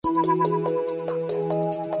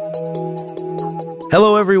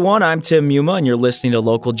Hello, everyone. I'm Tim Muma, and you're listening to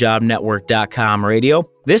LocalJobNetwork.com radio.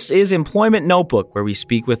 This is Employment Notebook, where we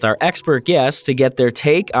speak with our expert guests to get their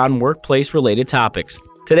take on workplace-related topics.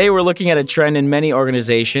 Today, we're looking at a trend in many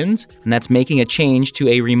organizations, and that's making a change to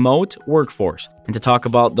a remote workforce. And to talk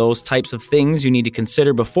about those types of things you need to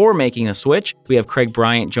consider before making a switch, we have Craig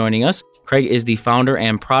Bryant joining us. Craig is the founder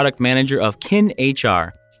and product manager of Kin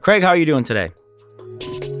HR. Craig, how are you doing today?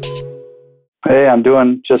 Hey, I'm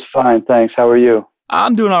doing just fine, thanks. How are you?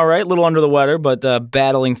 I'm doing all right, a little under the weather, but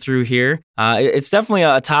battling through here. It's definitely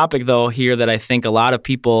a topic, though, here that I think a lot of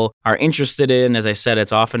people are interested in. As I said,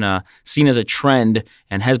 it's often seen as a trend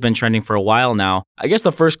and has been trending for a while now. I guess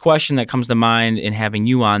the first question that comes to mind in having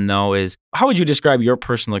you on, though, is how would you describe your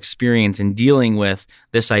personal experience in dealing with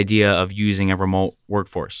this idea of using a remote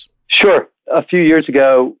workforce? Sure. A few years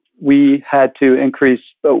ago, we had to increase,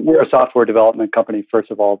 we're a software development company,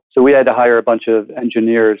 first of all. So we had to hire a bunch of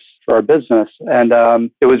engineers for our business. And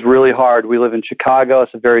it was really hard. We live in Chicago.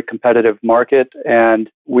 It's a very competitive market.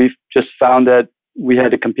 And we've just found that we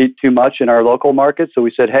had to compete too much in our local market. So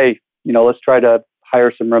we said, hey, let's try to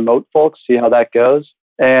hire some remote folks, see how that goes.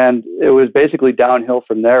 And it was basically downhill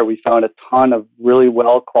from there. We found a ton of really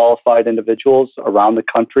well-qualified individuals around the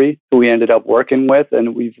country who we ended up working with.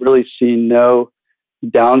 And we've really seen no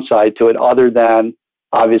downside to it other than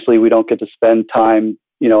obviously we don't get to spend time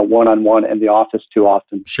one-on-one in the office too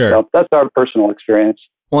often. Sure. So that's our personal experience.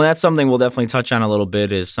 Well, that's something we'll definitely touch on a little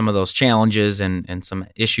bit, is some of those challenges and some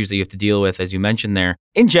issues that you have to deal with, as you mentioned there.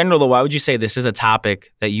 In general, though, why would you say this is a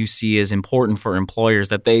topic that you see as important for employers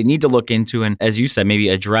that they need to look into and, as you said, maybe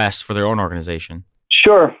address for their own organization?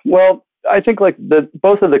 Sure. Well, I think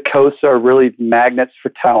both of the coasts are really magnets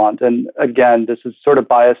for talent. And again, this is sort of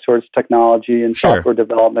biased towards technology and software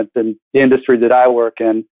development in the industry that I work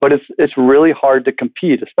in. But it's really hard to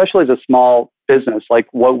compete, especially as a small business like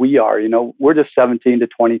what we are. We're just 17 to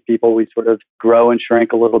 20 people. We sort of grow and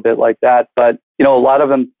shrink a little bit like that. But, a lot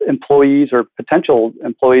of employees or potential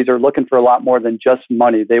employees are looking for a lot more than just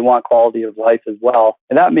money. They want quality of life as well.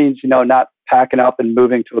 And that means, not packing up and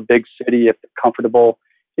moving to a big city if they're comfortable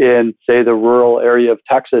in, say, the rural area of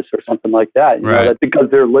Texas or something like that. Right. That because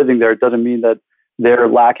they're living there, it doesn't mean that they're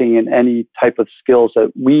lacking in any type of skills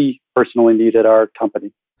that we personally need at our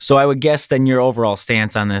company. So I would guess then your overall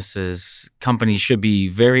stance on this is companies should be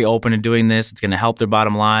very open to doing this. It's going to help their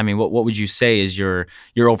bottom line. I mean, what would you say is your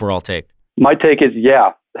overall take? My take is,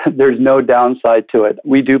 there's no downside to it.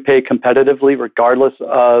 We do pay competitively regardless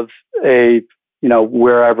of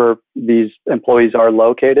wherever these employees are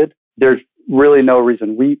located. There's really no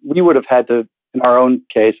reason. We would have had to, in our own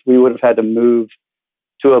case, we would have had to move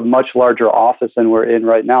to a much larger office than we're in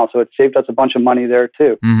right now. So it saved us a bunch of money there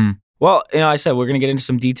too. Mm-hmm. Well, I said we're going to get into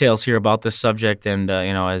some details here about this subject. And,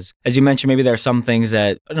 as you mentioned, maybe there are some things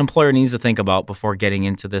that an employer needs to think about before getting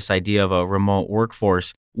into this idea of a remote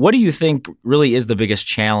workforce. What do you think really is the biggest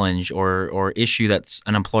challenge or issue that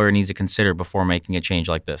an employer needs to consider before making a change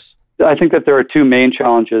like this? I think that there are two main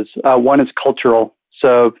challenges. One is cultural.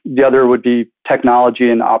 So the other would be technology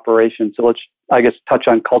and operations. So let's, touch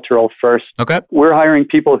on cultural first. Okay. We're hiring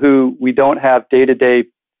people who we don't have day-to-day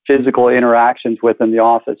physical interactions with in the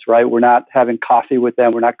office, right? We're not having coffee with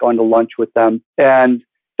them. We're not going to lunch with them. And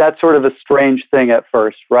that's sort of a strange thing at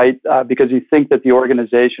first, right? Because you think that the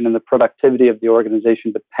organization and the productivity of the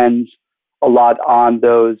organization depends a lot on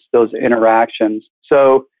those interactions.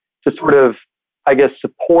 So to sort of,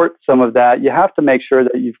 support some of that, you have to make sure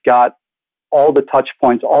that you've got all the touch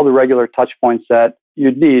points, all the regular touch points that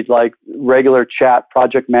you'd need, like regular chat,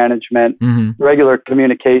 project management, regular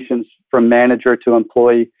communications from manager to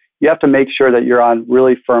employee. You have to make sure that you're on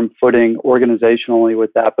really firm footing organizationally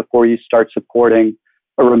with that before you start supporting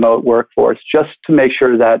a remote workforce, just to make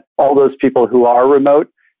sure that all those people who are remote,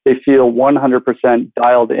 they feel 100%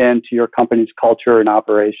 dialed into your company's culture and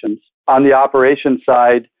operations. On the operations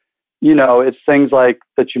side, it's things like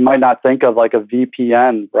that you might not think of, like a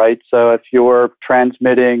VPN, right? So if you're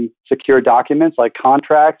transmitting secure documents like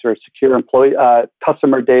contracts or secure employee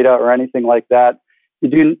customer data or anything like that, you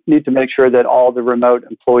do need to make sure that all the remote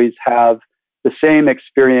employees have the same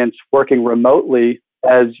experience working remotely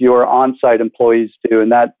as your on-site employees do.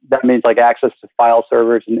 And that means like access to file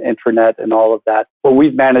servers and intranet and all of that. What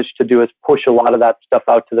we've managed to do is push a lot of that stuff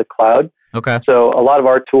out to the cloud. Okay. So a lot of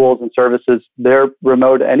our tools and services, they're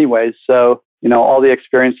remote anyways. So, all the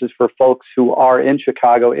experiences for folks who are in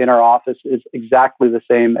Chicago in our office is exactly the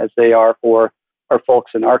same as they are for our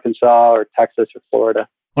folks in Arkansas or Texas or Florida.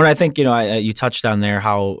 Well, I think, you touched on there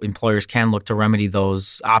how employers can look to remedy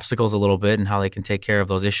those obstacles a little bit and how they can take care of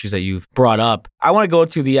those issues that you've brought up. I want to go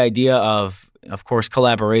to the idea of, of course,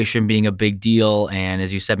 collaboration being a big deal. And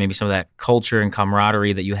as you said, maybe some of that culture and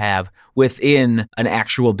camaraderie that you have within an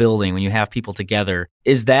actual building when you have people together.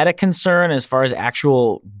 Is that a concern as far as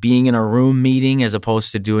actual being in a room meeting as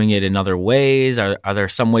opposed to doing it in other ways? Are there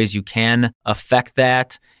some ways you can affect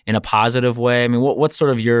that in a positive way? I mean, what's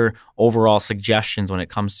sort of your overall suggestions when it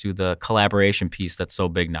comes to the collaboration piece that's so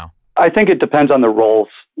big now? I think it depends on the roles.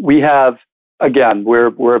 We have, again,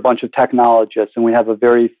 we're a bunch of technologists, and we have a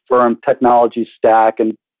very firm technology stack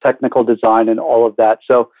and technical design and all of that.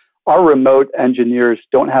 So our remote engineers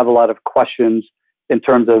don't have a lot of questions in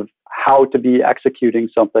terms of how to be executing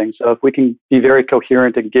something. So if we can be very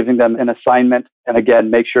coherent in giving them an assignment, and again,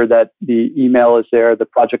 make sure that the email is there, the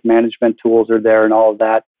project management tools are there and all of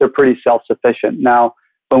that, they're pretty self-sufficient. Now,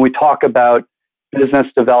 when we talk about business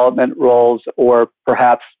development roles or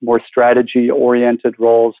perhaps more strategy-oriented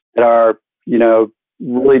roles that are,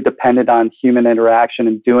 really dependent on human interaction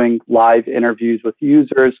and doing live interviews with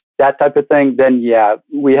users, that type of thing, then yeah,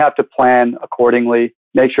 we have to plan accordingly,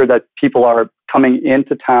 make sure that people are coming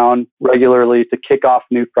into town regularly to kick off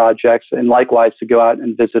new projects, and likewise to go out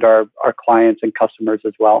and visit our clients and customers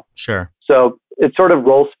as well. Sure. So it's sort of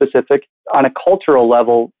role specific. On a cultural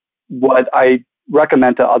level, what I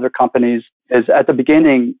recommend to other companies is at the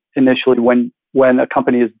beginning, initially, when a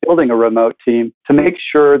company is building a remote team, to make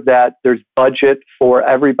sure that there's budget for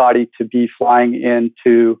everybody to be flying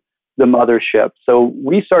into the mothership. So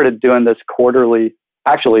we started doing this quarterly.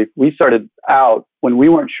 Actually, we started out when we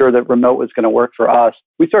weren't sure that remote was going to work for us.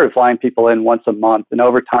 We started flying people in once a month. And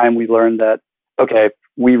over time, we learned that, okay,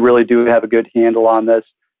 we really do have a good handle on this.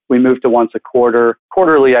 We moved to once a quarter.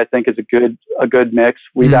 Quarterly, I think, is a good mix.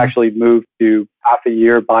 We've actually moved to half a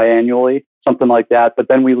year biannually, something like that. But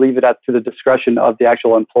then we leave it up to the discretion of the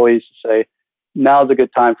actual employees to say, now's a good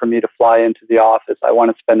time for me to fly into the office. I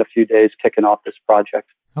want to spend a few days kicking off this project.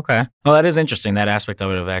 Okay. Well, that is interesting, that aspect of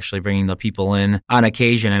it, of actually bringing the people in on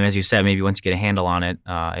occasion. And as you said, maybe once you get a handle on it,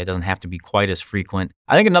 it doesn't have to be quite as frequent.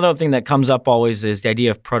 I think another thing that comes up always is the idea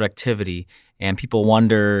of productivity. And people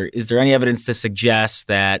wonder, is there any evidence to suggest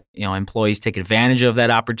that, employees take advantage of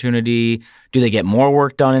that opportunity? Do they get more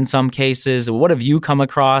work done in some cases? What have you come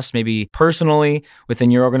across, maybe personally within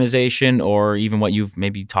your organization, or even what you've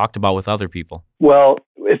maybe talked about with other people? Well,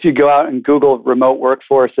 if you go out and Google remote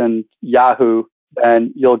workforce and Yahoo,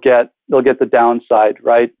 then you'll get the downside,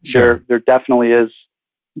 right? Sure. There definitely is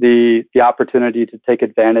the opportunity to take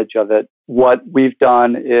advantage of it. What we've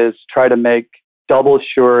done is try to make double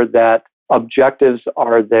sure that objectives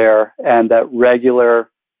are there and that regular,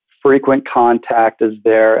 frequent contact is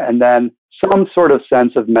there, and then some sort of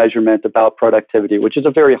sense of measurement about productivity, which is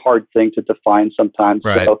a very hard thing to define sometimes.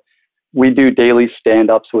 Right. So we do daily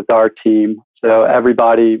stand-ups with our team. So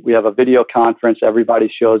we have a video conference.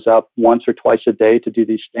 Everybody shows up once or twice a day to do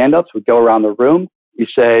these stand-ups. We go around the room. We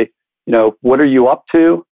say, what are you up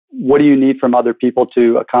to? What do you need from other people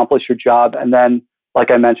to accomplish your job? And then,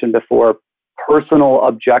 like I mentioned before, personal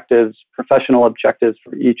objectives, professional objectives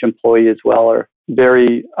for each employee as well are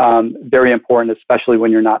very, very important, especially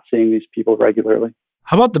when you're not seeing these people regularly.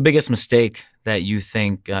 How about the biggest mistake that you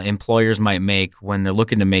think employers might make when they're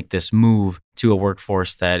looking to make this move to a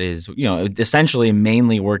workforce that is, essentially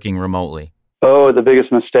mainly working remotely? Oh, the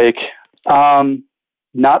biggest mistake.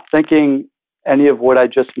 Not thinking any of what I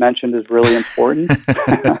just mentioned is really important.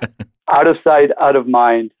 Out of sight, out of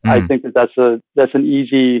mind. I think that's an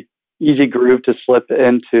easy groove to slip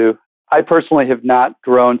into. I personally have not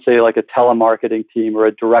grown, say, like a telemarketing team or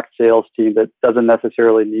a direct sales team that doesn't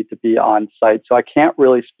necessarily need to be on site. So I can't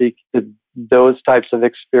really speak to those types of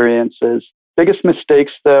experiences. Biggest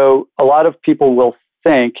mistakes, though, a lot of people will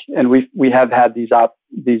think, and we have had these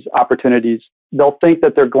opportunities, they'll think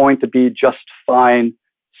that they're going to be just fine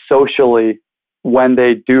socially when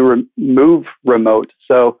they do move remote.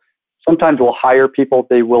 So sometimes we'll hire people,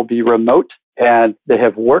 they will be remote, and they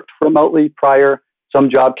have worked remotely prior. Some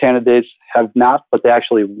job candidates have not, but they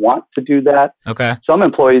actually want to do that. Okay. Some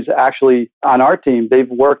employees actually on our team, they've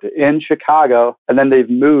worked in Chicago and then they've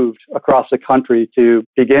moved across the country to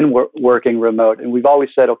begin working remote. And we've always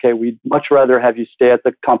said, okay, we'd much rather have you stay at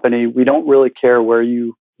the company. We don't really care where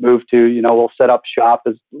you move to. We'll set up shop,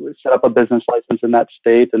 set up a business license in that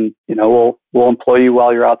state, and we'll employ you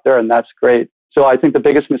while you're out there, and that's great. So I think the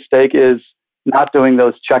biggest mistake is not doing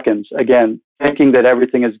those check-ins. Again, thinking that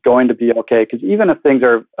everything is going to be okay. Because even if things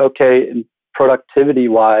are okay in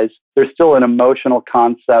productivity-wise, there's still an emotional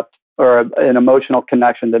concept or an emotional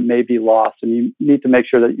connection that may be lost. And you need to make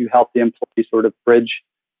sure that you help the employee sort of bridge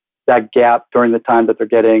that gap during the time that they're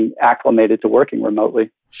getting acclimated to working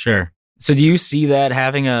remotely. Sure. So do you see that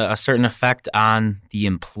having a certain effect on the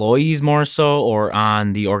employees more so, or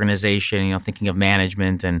on the organization, thinking of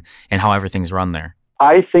management and how everything's run there?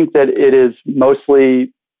 I think that it is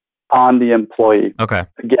mostly on the employee. Okay.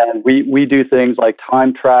 Again, we do things like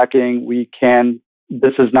time tracking.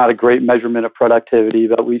 This is not a great measurement of productivity,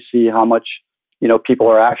 but we see how much, people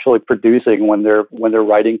are actually producing when they're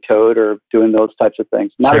writing code or doing those types of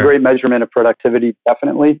things. Not a great measurement of productivity,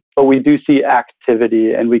 definitely, but we do see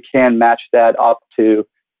activity, and we can match that up to,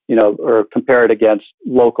 or compare it against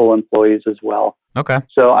local employees as well. Okay.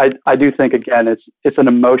 So I do think, again, it's an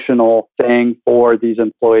emotional thing for these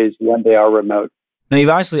employees when they are remote. Now, you've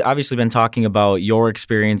obviously been talking about your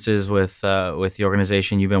experiences with the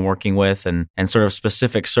organization you've been working with, and sort of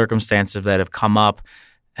specific circumstances that have come up.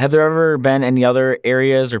 Have there ever been any other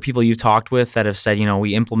areas or people you've talked with that have said,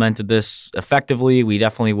 we implemented this effectively, we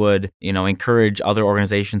definitely would, encourage other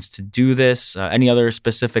organizations to do this? Any other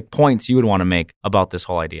specific points you would want to make about this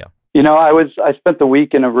whole idea? I spent the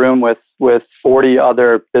week in a room with 40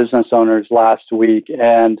 other business owners last week,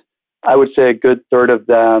 and I would say a good third of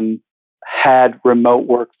them had remote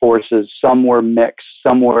workforces. Some were mixed.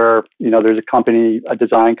 Some were, there's a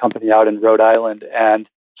design company out in Rhode Island, and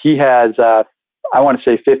he has, I want to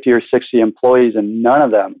say 50 or 60 employees, and none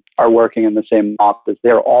of them are working in the same office.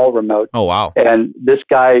 They're all remote. Oh, wow. And this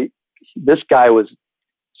guy was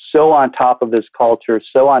so on top of his culture,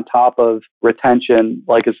 so on top of retention.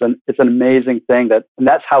 Like it's an amazing thing and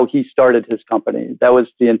that's how he started his company. That was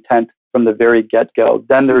the intent from the very get-go.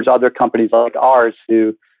 Then there's other companies like ours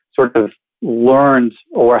who sort of learned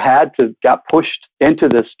or got pushed into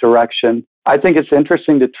this direction. I think it's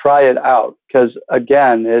interesting to try it out because,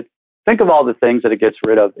 again, think of all the things that it gets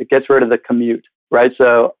rid of. It gets rid of the commute, right?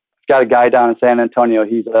 So I've got a guy down in San Antonio.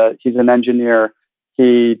 He's an engineer.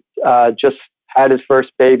 He just had his first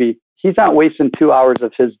baby. He's not wasting 2 hours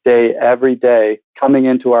of his day every day coming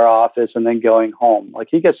into our office and then going home. Like,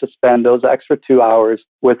 he gets to spend those extra 2 hours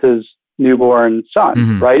with his newborn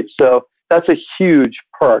son, right? So that's a huge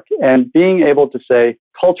perk. And being able to say,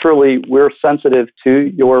 culturally, we're sensitive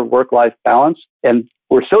to your work-life balance, and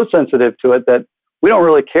we're so sensitive to it that we don't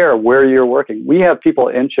really care where you're working. We have people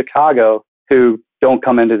in Chicago who don't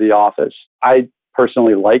come into the office. I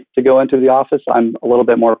personally like to go into the office. I'm a little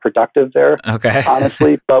bit more productive there,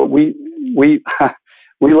 honestly. But we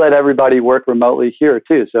let everybody work remotely here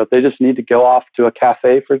too. So if they just need to go off to a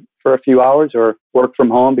cafe for a few hours or work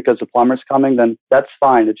from home because the plumber's coming, then that's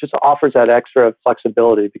fine. It just offers that extra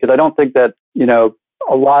flexibility, because I don't think that,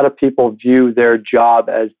 a lot of people view their job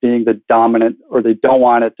as being the dominant, or they don't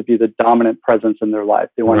want it to be the dominant presence in their life.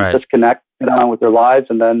 They want to disconnect, get on with their lives,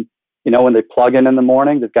 and then, when they plug in the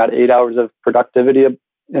morning, they've got 8 hours of productivity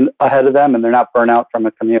ahead of them, and they're not burnt out from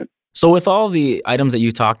a commute. So with all the items that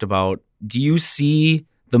you talked about, do you see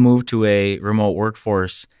the move to a remote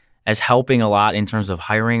workforce as helping a lot in terms of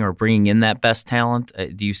hiring or bringing in that best talent?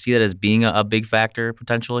 Do you see that as being a big factor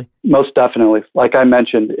potentially? Most definitely. Like I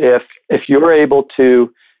mentioned, if you're able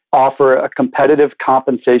to offer a competitive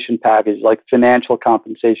compensation package, like financial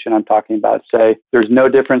compensation I'm talking about, say there's no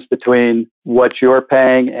difference between what you're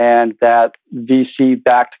paying and that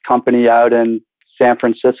VC-backed company out in San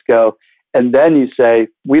Francisco, and then you say,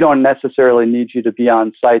 we don't necessarily need you to be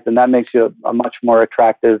on site, then that makes you a much more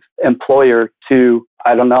attractive employer to,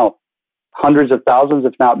 hundreds of thousands,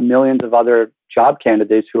 if not millions of other job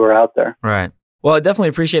candidates who are out there. Right. Well, I definitely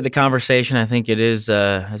appreciate the conversation. I think it is,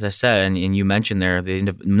 as I said, and you mentioned there,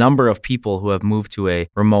 the number of people who have moved to a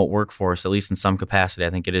remote workforce, at least in some capacity, I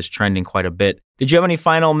think it is trending quite a bit. Did you have any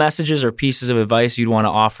final messages or pieces of advice you'd want to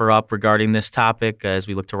offer up regarding this topic as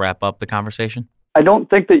we look to wrap up the conversation? I don't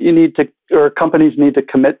think that you need to, or companies need to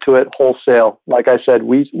commit to it wholesale. Like I said,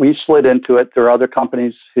 we slid into it. There are other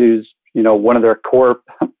companies whose, one of their core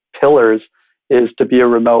pillars is to be a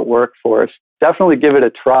remote workforce. Definitely give it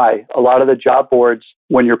a try. A lot of the job boards,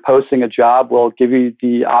 when you're posting a job, will give you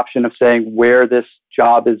the option of saying where this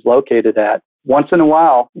job is located at. Once in a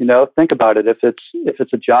while, think about it. If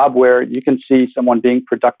it's a job where you can see someone being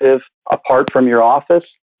productive apart from your office,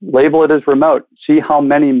 label it as remote. See how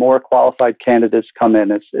many more qualified candidates come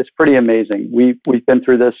in. It's pretty amazing. We've been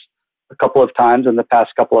through this a couple of times in the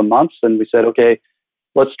past couple of months, and we said, okay,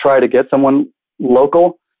 let's try to get someone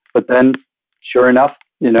local. But then, sure enough,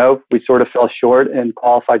 we sort of fell short in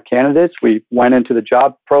qualified candidates. We went into the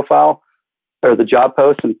job profile or the job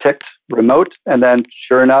post and ticked remote. And then,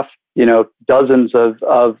 sure enough, dozens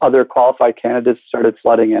of other qualified candidates started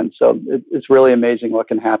flooding in. So it's really amazing what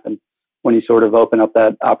can happen when you sort of open up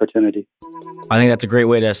that opportunity. I think that's a great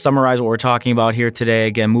way to summarize what we're talking about here today.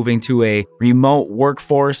 Again, moving to a remote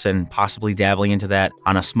workforce and possibly dabbling into that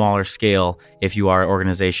on a smaller scale if you are an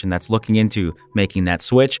organization that's looking into making that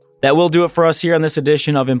switch. That will do it for us here on this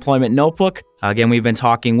edition of Employment Notebook. Again, we've been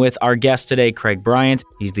talking with our guest today, Craig Bryant.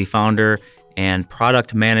 He's the founder and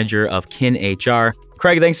product manager of Kin HR.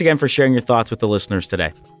 Craig, thanks again for sharing your thoughts with the listeners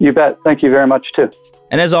today. You bet. Thank you very much, too.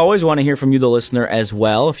 And as always, want to hear from you, the listener, as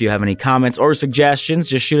well. If you have any comments or suggestions,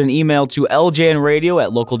 just shoot an email to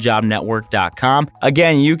ljnradio@localjobnetwork.com.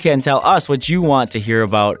 Again, you can tell us what you want to hear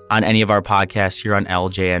about on any of our podcasts here on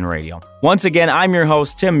LJN Radio. Once again, I'm your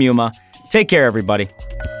host, Tim Muma. Take care, everybody.